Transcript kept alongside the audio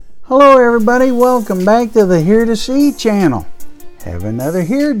Hello everybody, welcome back to the Hear2See channel. Have another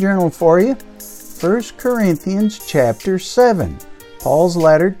Hear journal for you. 1 Corinthians chapter 7, Paul's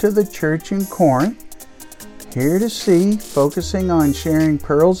letter to the church in Corinth. Hear2See, focusing on sharing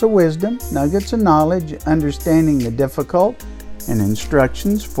pearls of wisdom, nuggets of knowledge, understanding the difficult, and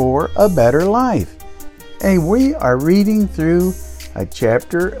instructions for a better life. Hey, we are reading through a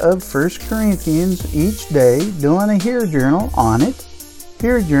chapter of 1 Corinthians each day, doing a Hear journal on it.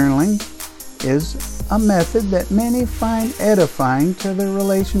 Hear journaling is a method that many find edifying to their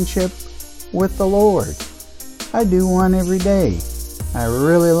relationship with the Lord. I do one every day. I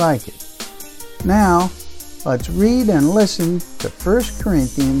really like it. Now, let's read and listen to 1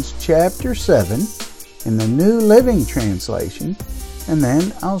 Corinthians chapter 7 in the New Living Translation, and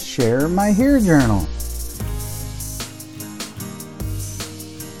then I'll share my Hear journal.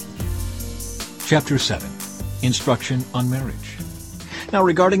 Chapter 7. Instruction on Marriage. Now,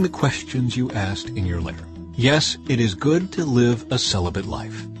 regarding the questions you asked in your letter, yes, it is good to live a celibate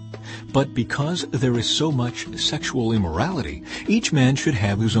life. But because there is so much sexual immorality, each man should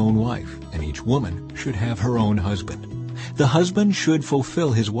have his own wife, and each woman should have her own husband. The husband should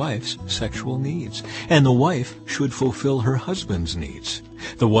fulfill his wife's sexual needs, and the wife should fulfill her husband's needs.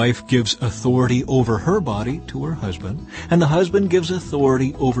 The wife gives authority over her body to her husband, and the husband gives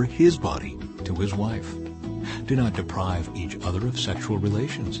authority over his body to his wife. Do not deprive each other of sexual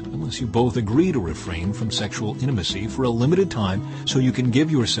relations unless you both agree to refrain from sexual intimacy for a limited time so you can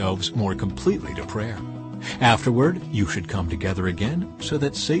give yourselves more completely to prayer. Afterward, you should come together again so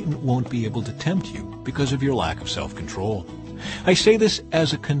that Satan won't be able to tempt you because of your lack of self-control. I say this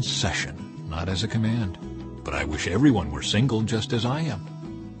as a concession, not as a command, but I wish everyone were single just as I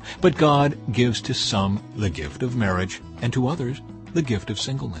am. But God gives to some the gift of marriage and to others the gift of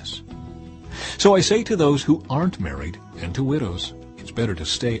singleness. So I say to those who aren't married and to widows, it's better to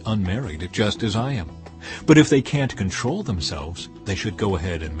stay unmarried just as I am. But if they can't control themselves, they should go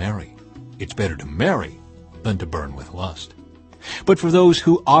ahead and marry. It's better to marry than to burn with lust. But for those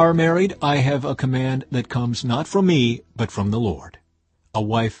who are married, I have a command that comes not from me, but from the Lord. A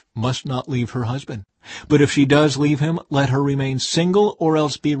wife must not leave her husband. But if she does leave him, let her remain single or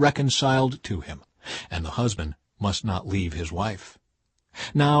else be reconciled to him. And the husband must not leave his wife.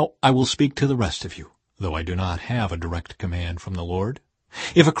 Now I will speak to the rest of you, though I do not have a direct command from the Lord.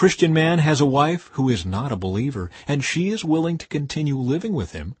 If a Christian man has a wife who is not a believer, and she is willing to continue living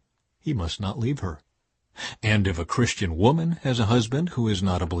with him, he must not leave her. And if a Christian woman has a husband who is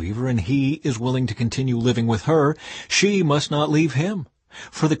not a believer, and he is willing to continue living with her, she must not leave him.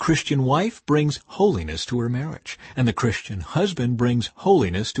 For the Christian wife brings holiness to her marriage, and the Christian husband brings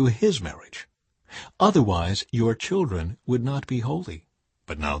holiness to his marriage. Otherwise your children would not be holy.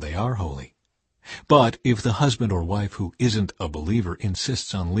 But now they are holy. But if the husband or wife who isn't a believer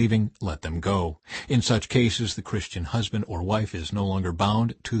insists on leaving, let them go. In such cases, the Christian husband or wife is no longer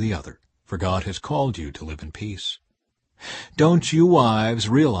bound to the other, for God has called you to live in peace. Don't you wives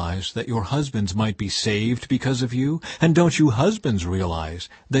realize that your husbands might be saved because of you? And don't you husbands realize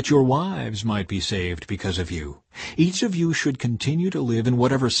that your wives might be saved because of you? Each of you should continue to live in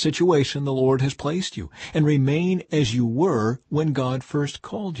whatever situation the Lord has placed you, and remain as you were when God first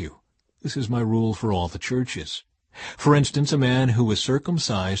called you. This is my rule for all the churches. For instance, a man who was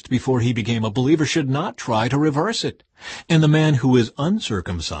circumcised before he became a believer should not try to reverse it. And the man who is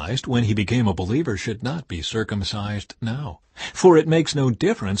uncircumcised when he became a believer should not be circumcised now. For it makes no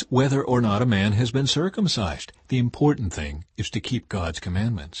difference whether or not a man has been circumcised. The important thing is to keep God's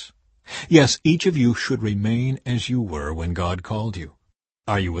commandments. Yes, each of you should remain as you were when God called you.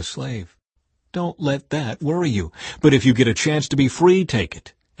 Are you a slave? Don't let that worry you. But if you get a chance to be free, take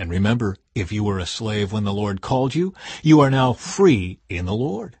it. And remember, if you were a slave when the Lord called you, you are now free in the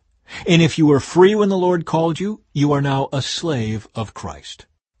Lord. And if you were free when the Lord called you, you are now a slave of Christ.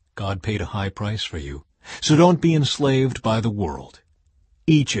 God paid a high price for you, so don't be enslaved by the world.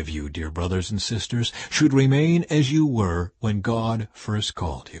 Each of you, dear brothers and sisters, should remain as you were when God first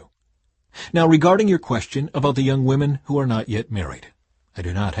called you. Now, regarding your question about the young women who are not yet married, I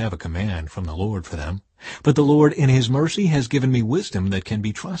do not have a command from the Lord for them. But the Lord in His mercy has given me wisdom that can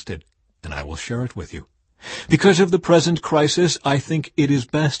be trusted, and I will share it with you. Because of the present crisis, I think it is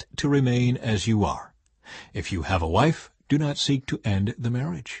best to remain as you are. If you have a wife, do not seek to end the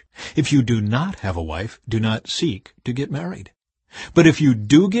marriage. If you do not have a wife, do not seek to get married. But if you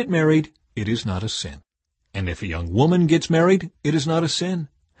do get married, it is not a sin. And if a young woman gets married, it is not a sin.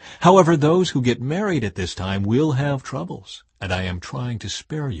 However, those who get married at this time will have troubles, and I am trying to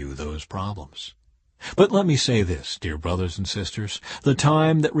spare you those problems. But let me say this, dear brothers and sisters, the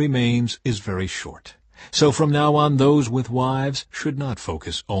time that remains is very short. So from now on, those with wives should not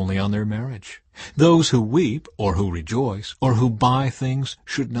focus only on their marriage. Those who weep or who rejoice or who buy things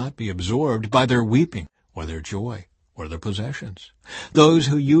should not be absorbed by their weeping or their joy or their possessions. Those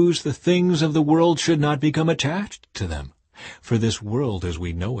who use the things of the world should not become attached to them, for this world as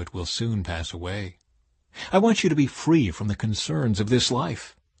we know it will soon pass away. I want you to be free from the concerns of this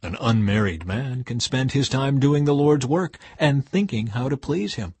life. An unmarried man can spend his time doing the Lord's work and thinking how to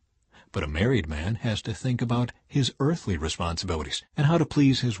please Him. But a married man has to think about his earthly responsibilities and how to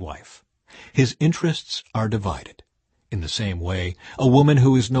please his wife. His interests are divided. In the same way, a woman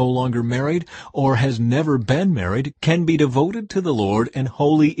who is no longer married or has never been married can be devoted to the Lord and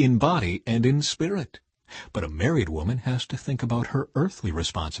holy in body and in spirit. But a married woman has to think about her earthly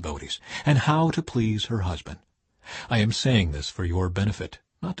responsibilities and how to please her husband. I am saying this for your benefit,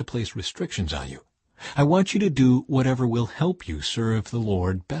 not to place restrictions on you. I want you to do whatever will help you serve the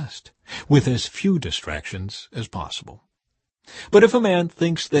Lord best, with as few distractions as possible. But if a man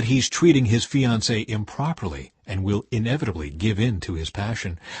thinks that he's treating his fiancée improperly and will inevitably give in to his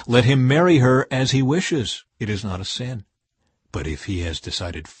passion, let him marry her as he wishes. It is not a sin. But if he has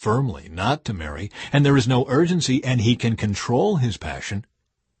decided firmly not to marry, and there is no urgency, and he can control his passion,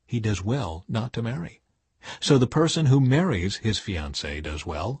 he does well not to marry. So the person who marries his fiancée does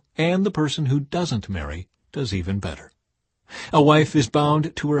well, and the person who doesn't marry does even better. A wife is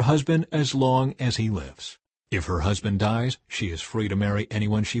bound to her husband as long as he lives. If her husband dies, she is free to marry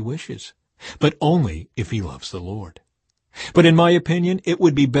anyone she wishes, but only if he loves the Lord. But in my opinion, it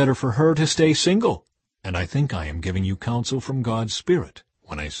would be better for her to stay single, and I think I am giving you counsel from God's Spirit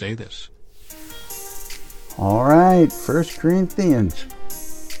when I say this. All right, 1 Corinthians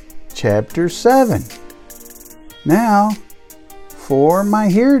chapter 7. Now, for my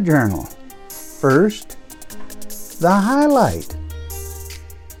Hear Journal. First, the highlight.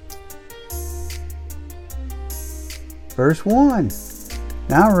 Verse 1.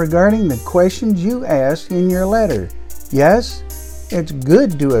 Now regarding the questions you asked in your letter. Yes, it's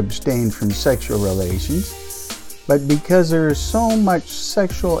good to abstain from sexual relations, but because there is so much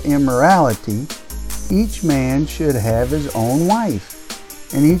sexual immorality, each man should have his own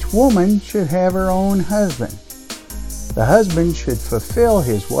wife, and each woman should have her own husband. The husband should fulfill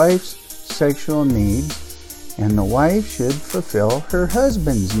his wife's sexual needs, and the wife should fulfill her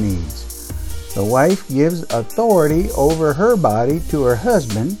husband's needs. The wife gives authority over her body to her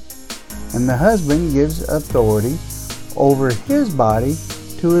husband, and the husband gives authority over his body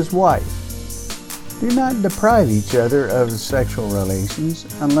to his wife. Do not deprive each other of sexual relations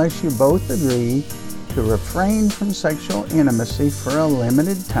unless you both agree to refrain from sexual intimacy for a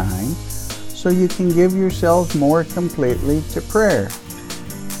limited time, so you can give yourselves more completely to prayer.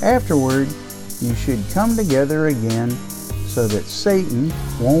 Afterward, you should come together again so that Satan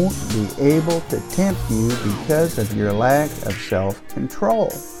won't be able to tempt you because of your lack of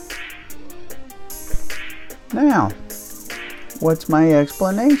self-control. Now, what's my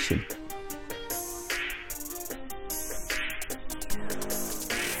explanation?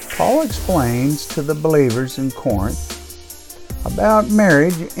 Paul explains to the believers in Corinth about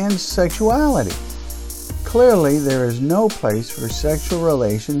marriage and sexuality. Clearly, there is no place for sexual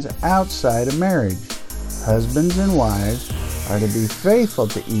relations outside of marriage. Husbands and wives are to be faithful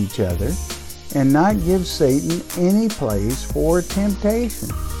to each other and not give Satan any place for temptation.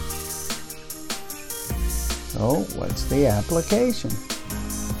 So, what's the application?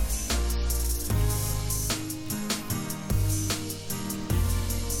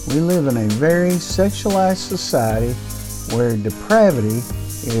 We live in a very sexualized society where depravity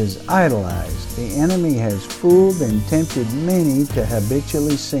is idolized. The enemy has fooled and tempted many to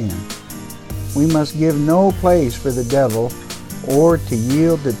habitually sin. We must give no place for the devil or to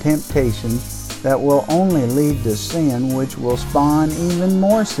yield to temptation that will only lead to sin, which will spawn even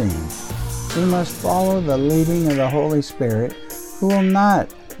more sin. We must follow the leading of the Holy Spirit, who will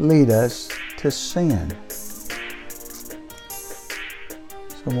not lead us to sin.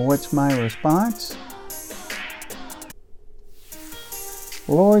 So what's my response?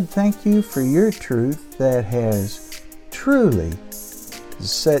 Lord, thank you for your truth that has truly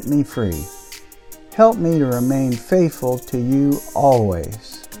set me free. Help me to remain faithful to you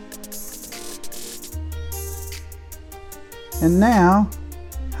always. And now,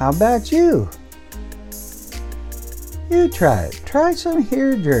 how about you? You try it. Try some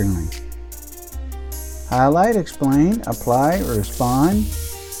Hear journaling. Highlight, explain, apply, respond.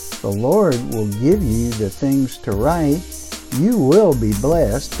 The Lord will give you the things to write. You will be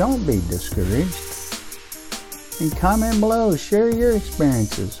blessed. Don't be discouraged. And comment below. Share your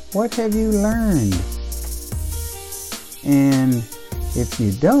experiences. What have you learned? And If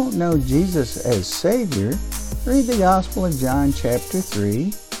you don't know Jesus as Savior, read the Gospel of John chapter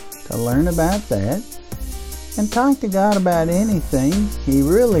 3 to learn about that. And talk to God about anything. He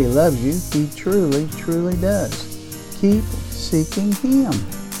really loves you. He truly, truly does. Keep seeking Him.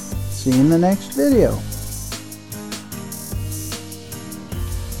 See you in the next video.